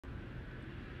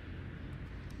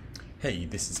Hey,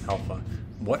 this is Alpha.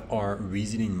 What are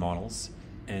reasoning models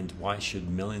and why should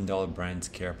million-dollar brands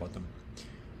care about them?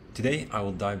 Today, I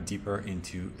will dive deeper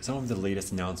into some of the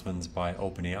latest announcements by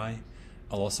OpenAI.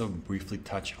 I'll also briefly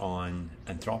touch on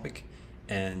Anthropic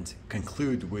and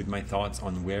conclude with my thoughts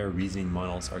on where reasoning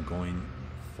models are going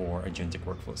for agentic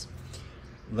workflows.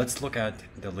 Let's look at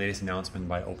the latest announcement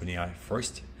by OpenAI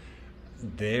first.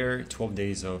 Their 12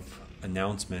 days of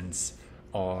announcements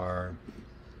are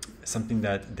something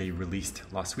that they released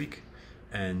last week,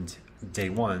 and day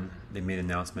one they made an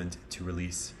announcement to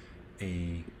release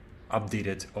a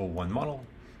updated o1 model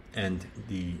and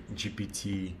the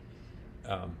GPT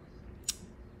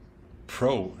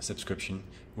Pro subscription,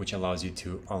 which allows you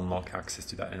to unlock access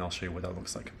to that, and I'll show you what that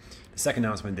looks like. The second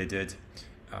announcement they did,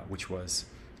 which was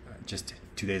just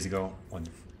 2 days ago,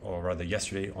 or rather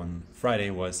yesterday on Friday,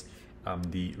 was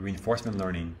the reinforcement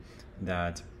learning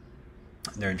that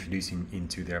they're introducing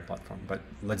into their platform. But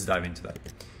let's dive into that.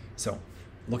 So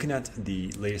looking at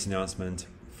the latest announcement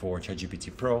for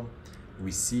ChatGPT Pro, we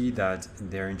see that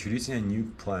they're introducing a new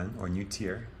plan or new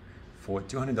tier for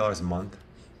 $200 a month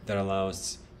that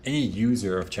allows any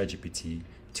user of ChatGPT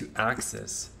to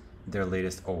access their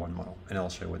latest o1 model. And I'll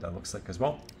show you what that looks like as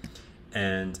well.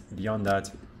 And beyond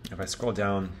that, if I scroll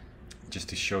down just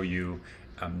to show you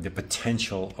the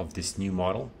potential of this new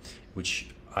model, which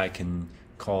I can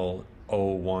call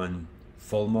o1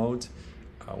 full mode,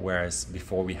 whereas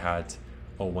before we had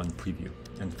o1 preview.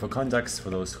 And for context, for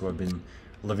those who have been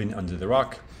living under the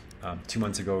rock, 2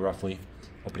 months ago roughly,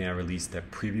 OpenAI released the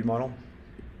preview model,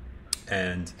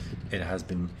 and it has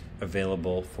been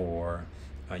available for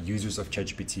users of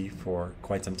ChatGPT for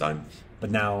quite some time.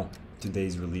 But now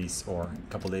today's release, or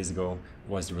a couple days ago,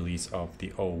 was the release of the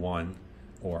o1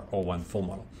 or o1 full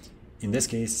model. In this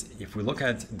case, if we look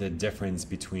at the difference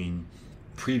between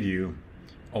preview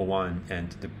o1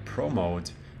 and the pro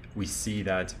mode, we see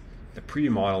that the preview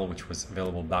model, which was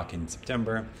available back in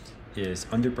September, is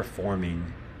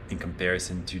underperforming in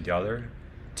comparison to the other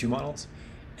two models,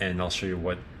 and I'll show you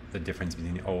what the difference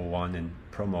between o1 and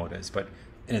pro mode is. But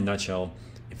in a nutshell,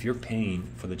 if you're paying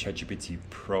for the ChatGPT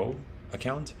Pro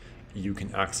account, you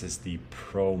can access the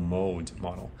pro mode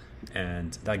model,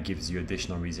 and that gives you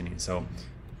additional reasoning. So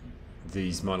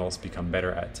these models become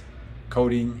better at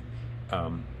coding,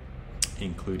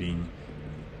 including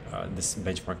this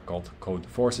benchmark called code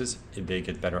forces. They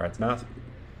get better at math,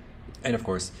 and of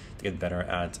course they get better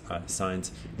at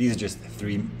science. These are just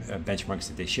three benchmarks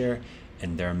that they share,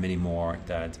 and there are many more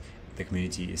that the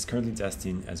community is currently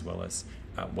testing, as well as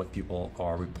what people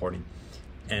are reporting.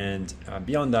 And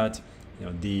beyond that,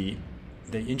 the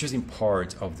interesting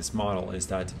part of this model is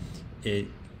that it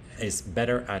is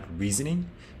better at reasoning,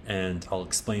 and I'll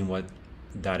explain what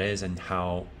that is and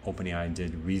how OpenAI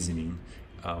did reasoning,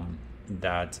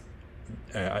 at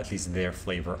least their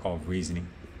flavor of reasoning.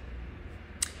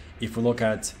 If we look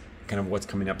at kind of what's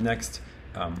coming up next,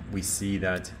 we see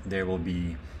that there will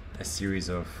be a series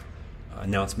of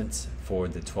announcements for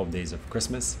the 12 days of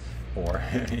Christmas, or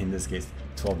in this case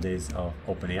 12 days of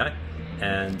OpenAI.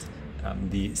 And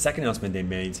the second announcement they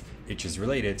made, which is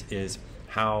related, is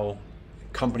how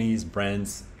companies,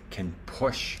 brands can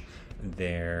push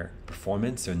their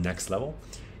performance to the next level.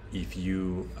 If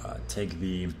you take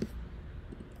the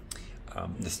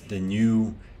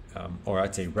new, or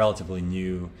I'd say relatively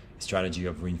new strategy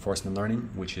of reinforcement learning,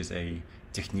 which is a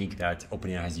technique that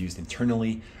OpenAI has used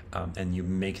internally, and you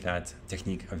make that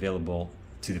technique available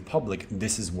to the public,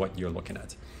 this is what you're looking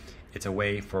at. It's a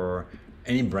way for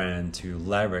any brand to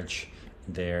leverage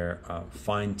their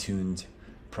fine-tuned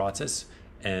process.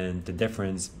 And the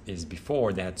difference is,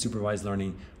 before they had supervised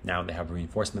learning, now they have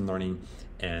reinforcement learning,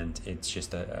 and it's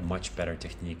just a much better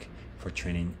technique for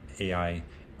training AI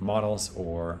models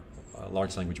or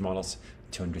large language models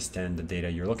to understand the data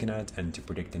you're looking at and to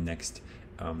predict the next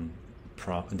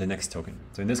token.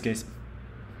 So in this case,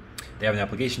 they have an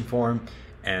application form,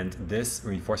 and this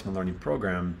reinforcement learning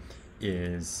program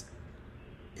is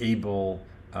able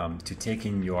to take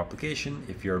in your application.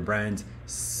 If you're a brand,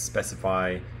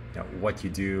 specify what you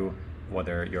do,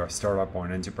 whether you're a startup or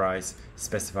an enterprise,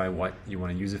 specify what you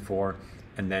want to use it for,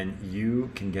 and then you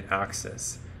can get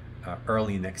access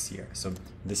early next year. So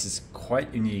this is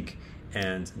quite unique,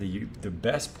 and the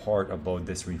best part about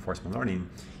this reinforcement learning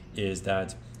is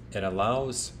that it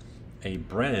allows a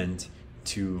brand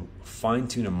to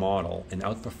fine-tune a model and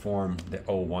outperform the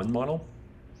o1 model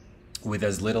with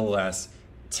as little as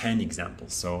 10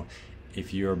 examples. So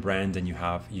if you're a brand and you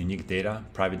have unique data,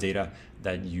 private data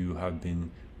that you have been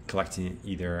collecting,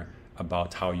 either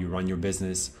about how you run your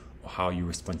business or how you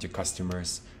respond to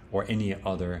customers or any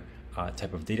other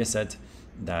type of data set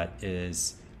that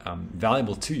is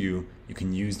valuable to you, you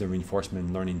can use the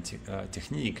reinforcement learning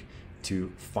technique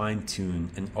to fine-tune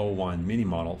an O1 mini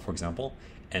model, for example,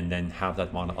 and then have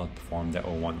that model outperform the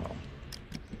O1 model.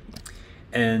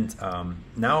 And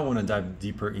now I want to dive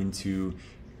deeper into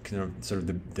kind of sort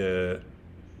of the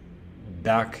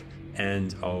back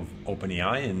end of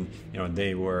OpenAI, and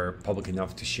they were public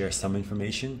enough to share some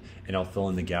information, and I'll fill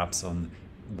in the gaps on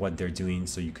what they're doing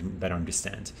so you can better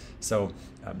understand. So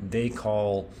they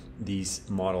call these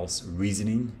models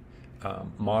reasoning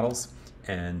models,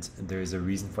 and there's a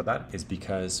reason for that. Is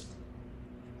because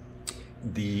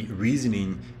the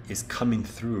reasoning is coming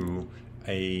through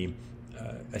a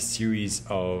series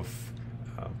of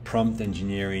prompt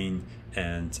engineering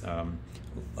and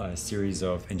a series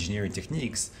of engineering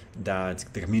techniques that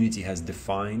the community has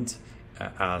defined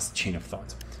as chain of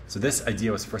thought. So this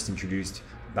idea was first introduced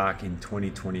back in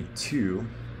 2022.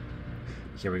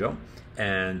 Here we go.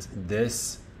 And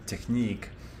this technique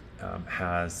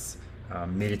has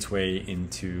made its way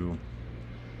into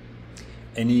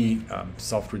any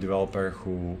software developer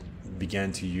who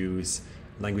began to use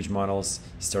language models,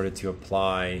 started to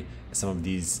apply some of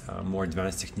these more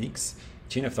advanced techniques.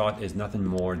 Chain of thought is nothing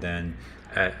more than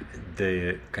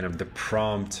the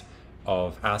prompt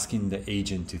of asking the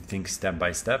agent to think step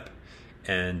by step.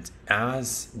 And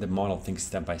as the model thinks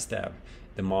step by step,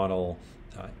 the model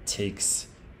takes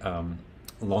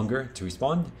longer to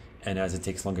respond. And as it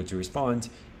takes longer to respond,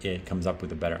 it comes up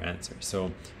with a better answer.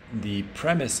 So the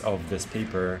premise of this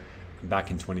paper back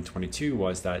in 2022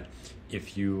 was that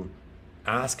if you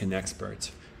ask an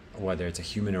expert, whether it's a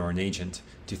human or an agent,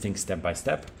 to think step by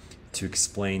step, to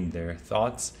explain their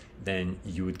thoughts, then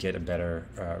you would get a better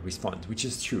response, which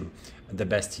is true. The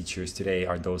best teachers today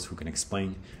are those who can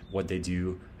explain what they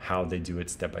do, how they do it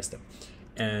step by step.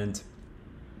 And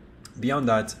beyond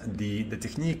that, the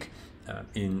technique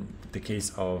in the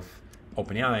case of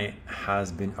OpenAI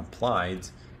has been applied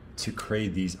to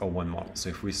create these O1 models. So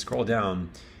if we scroll down,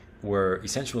 we're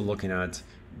essentially looking at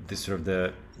this sort of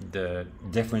the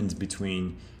difference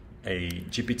between a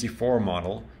GPT-4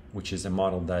 model, which is a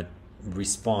model that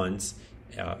responds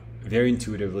very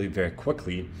intuitively, very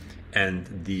quickly,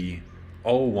 and the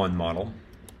O1 model,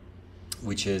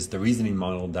 which is the reasoning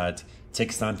model that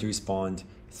takes time to respond,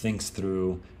 thinks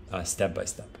through step by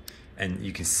step. And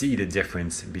you can see the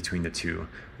difference between the two.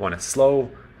 One is slow,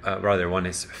 one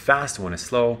is fast, one is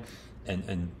slow,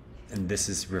 and this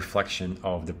is reflection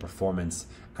of the performance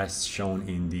as shown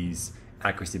in these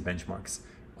accuracy benchmarks.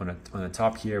 On the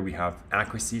top here we have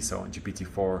accuracy, so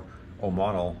GPT-4 O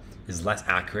model is less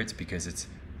accurate because it's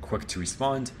quick to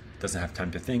respond, doesn't have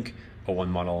time to think. O1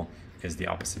 model is the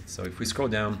opposite. So if we scroll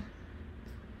down,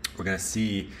 we're going to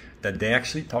see that they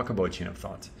actually talk about chain of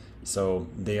thought. So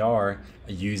they are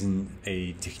using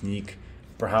a technique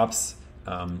perhaps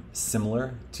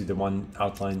similar to the one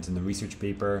outlined in the research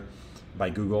paper by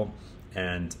Google,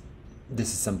 and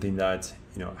this is something that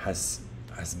has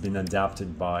been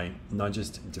adapted by not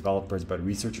just developers but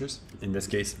researchers. In this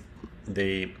case,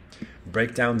 they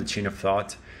break down the chain of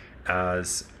thought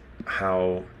as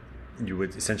how you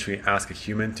would essentially ask a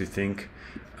human to think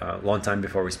a long time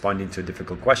before responding to a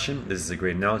difficult question. This is a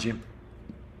great analogy.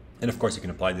 And of course, you can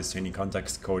apply this to any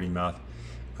context: coding, math,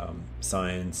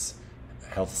 science,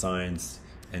 health science,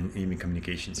 and even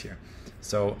communications here.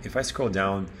 So if I scroll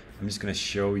down, I'm just going to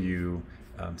show you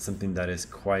something that is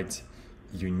quite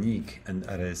unique, and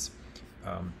that is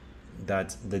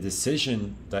that the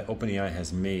decision that OpenAI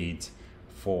has made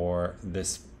for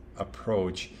this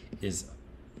approach is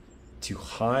to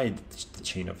hide the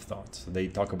chain of thought. So they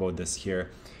talk about this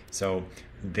here. So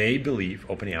they believe,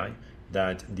 OpenAI,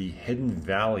 that the hidden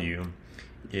value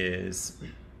is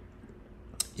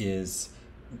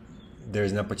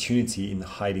there's an opportunity in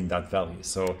hiding that value.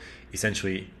 So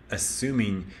essentially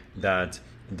assuming that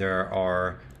there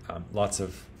are lots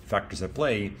of factors at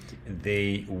play,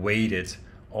 they weighted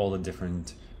all the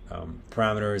different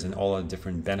parameters and all the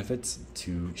different benefits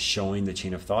to showing the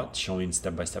chain of thought, showing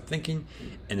step-by-step thinking,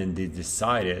 and then they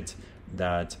decided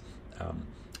that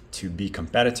to be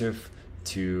competitive,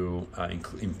 to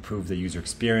improve the user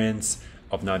experience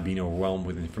of not being overwhelmed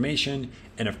with information,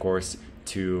 and of course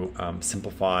to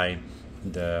simplify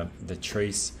the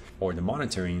trace or the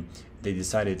monitoring, they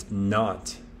decided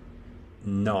not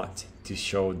to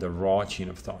show the raw chain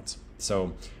of thoughts.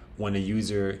 So when a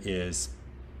user is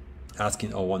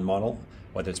asking O1 model,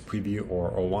 whether it's preview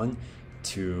or O1,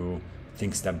 to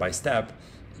think step by step,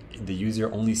 the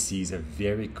user only sees a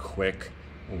very quick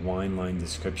line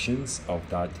descriptions of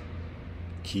that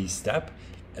key step,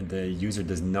 and the user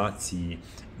does not see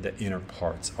the inner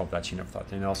parts of that chain of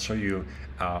thought. And I'll show you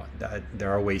that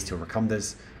there are ways to overcome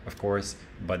this. of course,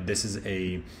 but this is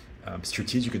a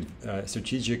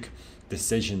strategic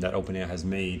decision that OpenAI has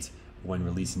made when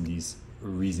releasing these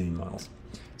reasoning models.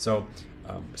 So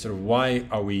sort of why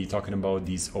are we talking about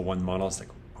these O1 models? Like,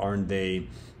 aren't they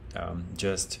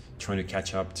just trying to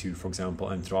catch up to, for example,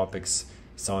 Anthropic's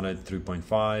Sonnet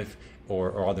 3.5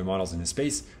 or other models in the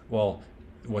space? Well,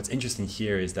 what's interesting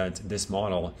here is that this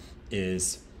model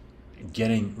is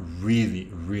getting really,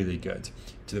 really good,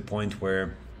 to the point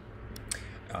where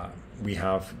we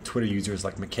have Twitter users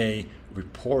like McKay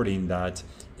reporting that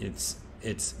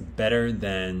it's better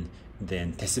than they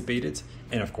anticipated.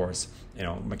 And of course,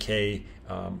 McKay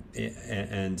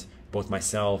and both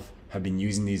myself have been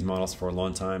using these models for a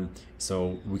long time,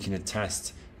 so we can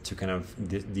attest to kind of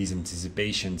these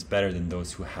anticipations better than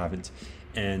those who haven't.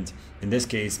 And in this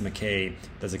case, McKay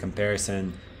does a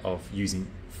comparison of using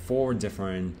 4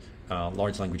 different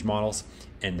large language models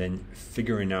and then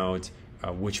figuring out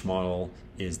which model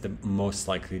is the most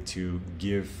likely to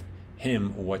give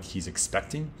him what he's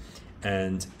expecting.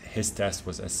 And his test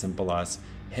was as simple as,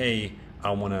 hey,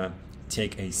 I want to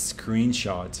take a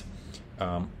screenshot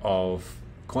of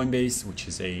Coinbase, which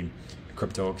is a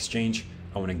crypto exchange.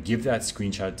 I want to give that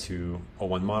screenshot to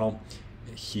O1 model.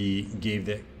 He gave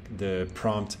the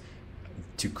prompt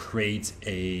to create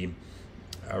a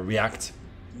React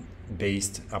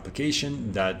based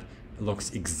application that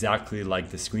looks exactly like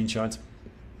the screenshot.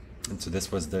 And so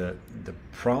this was the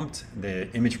prompt,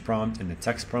 the image prompt and the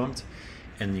text prompt.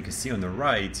 And you can see on the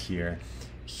right here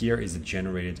is the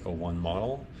generated O1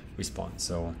 model response.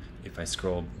 So if I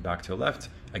scroll back to the left,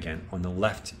 again, on the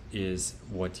left is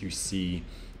what you see,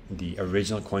 the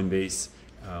original Coinbase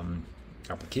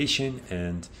application.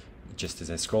 And just as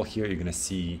I scroll here, you're gonna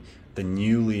see the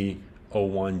newly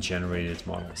O1 generated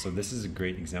model. So this is a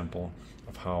great example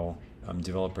of how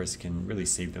developers can really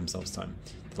save themselves time.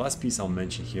 The last piece I'll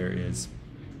mention here is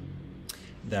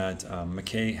that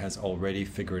McKay has already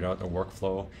figured out a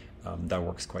workflow that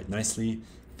works quite nicely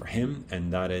for him,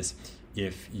 and that is,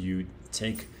 if you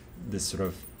take this sort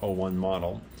of O1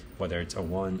 model, whether it's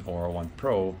O1 or O1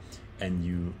 Pro, and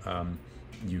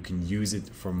you can use it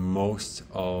for most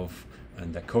of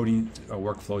the coding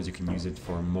workflows, you can use it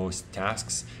for most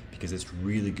tasks, because it's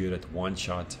really good at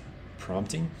one-shot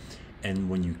prompting.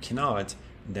 And when you cannot,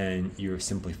 then you're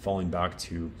simply falling back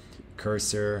to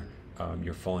Cursor,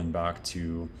 you're falling back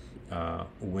to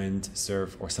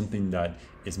Windsurf, or something that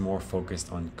is more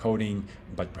focused on coding,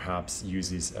 but perhaps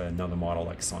uses another model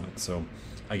like Sonnet. So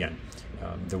again,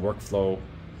 the workflow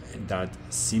that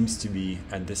seems to be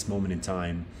at this moment in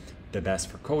time the best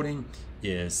for coding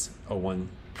is O1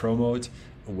 Pro mode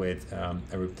with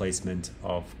a replacement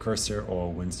of Cursor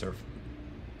or Windsurf.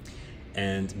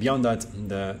 And beyond that,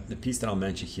 the piece that I'll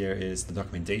mention here is the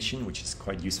documentation, which is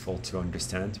quite useful to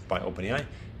understand by OpenAI.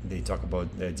 They talk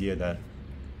about the idea that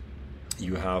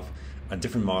you have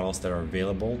different models that are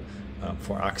available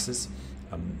for access.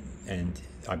 And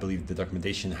I believe the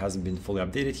documentation hasn't been fully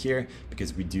updated here,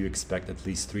 because we do expect at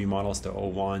least 3 models, the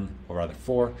O1, or rather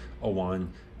 4, O1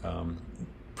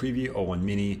 Preview, O1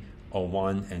 Mini,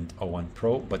 O1, and O1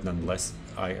 Pro. But nonetheless,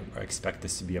 I expect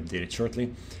this to be updated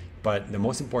shortly. But the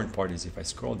most important part is, if I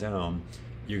scroll down,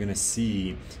 you're going to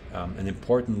see an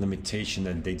important limitation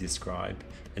that they describe,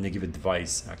 and they give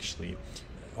advice actually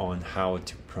on how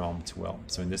to prompt well.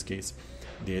 So in this case,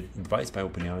 the advice by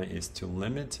OpenAI is to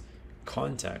limit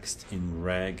context in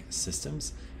RAG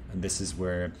systems. And this is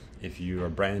where, if you're a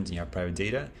brand and you have private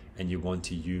data and you want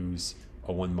to use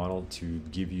a one model to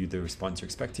give you the response you're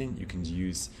expecting, you can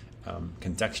use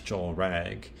contextual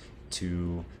RAG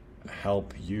to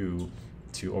help you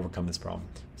to overcome this problem.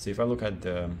 So if I look at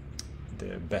the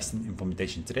best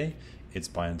implementation today, it's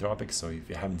by Anthropic. So if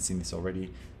you haven't seen this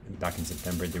already, back in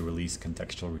September they released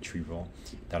contextual retrieval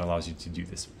that allows you to do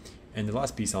this. And the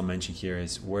last piece I'll mention here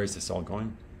is, where is this all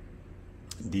going?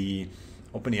 The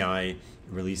OpenAI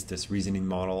released this reasoning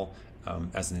model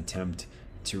as an attempt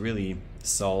to really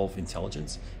solve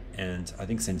intelligence. And I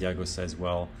think Santiago says,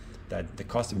 well, that the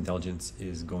cost of intelligence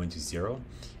is going to zero.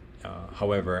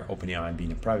 However, OpenAI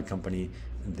being a private company,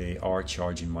 they are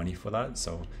charging money for that,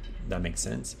 so that makes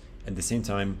sense. At the same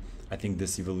time, I think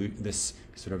this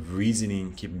sort of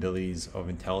reasoning capabilities of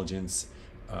intelligence,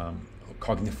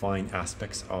 cognifying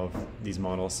aspects of these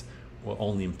models will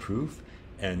only improve,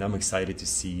 and I'm excited to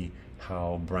see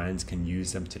how brands can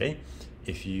use them today.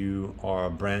 If you are a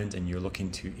brand and you're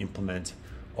looking to implement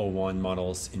O1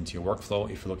 models into your workflow,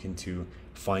 if you're looking to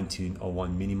fine-tune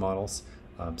O1 mini models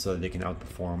so that they can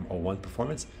outperform O1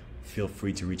 performance, feel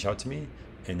free to reach out to me,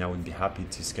 and I would be happy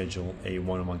to schedule a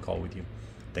one-on-one call with you.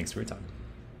 Thanks for your time.